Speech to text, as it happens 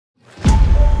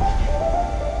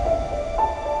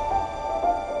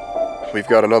we've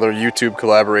got another YouTube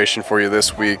collaboration for you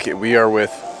this week. We are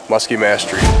with Musky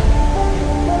Mastery.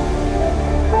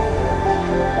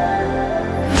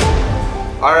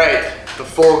 All right, the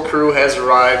full crew has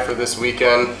arrived for this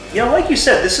weekend. You know, like you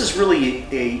said, this is really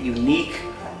a unique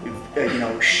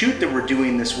shoot that we're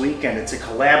doing this weekend. It's a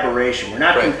collaboration. We're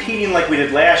not competing like we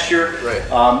did last year.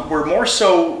 Right. We're more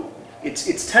so,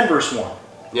 it's 10 versus 1.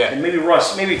 Yeah. And maybe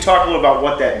Russ, talk a little about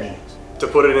what that means. To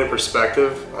put it in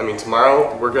perspective, I mean,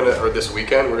 tomorrow this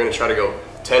weekend, we're gonna try to go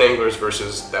 10 anglers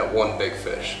versus that one big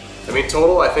fish. I mean,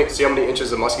 total, I think, see how many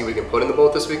inches of muskie we can put in the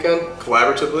boat this weekend,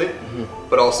 collaboratively,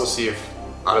 but also see if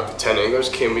out of the 10 anglers,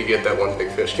 can we get that one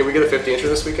big fish? Can we get a 50 incher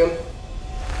this weekend?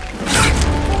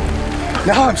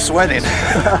 Now I'm sweating.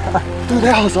 Dude,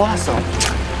 that was awesome.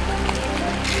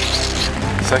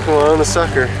 Second one on the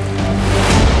sucker.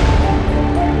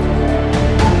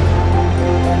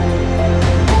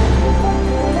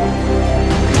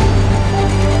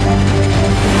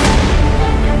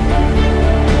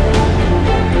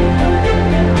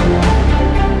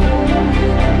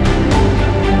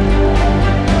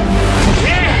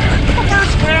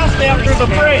 After the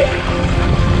break.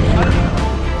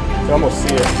 You can almost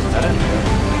see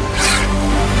it.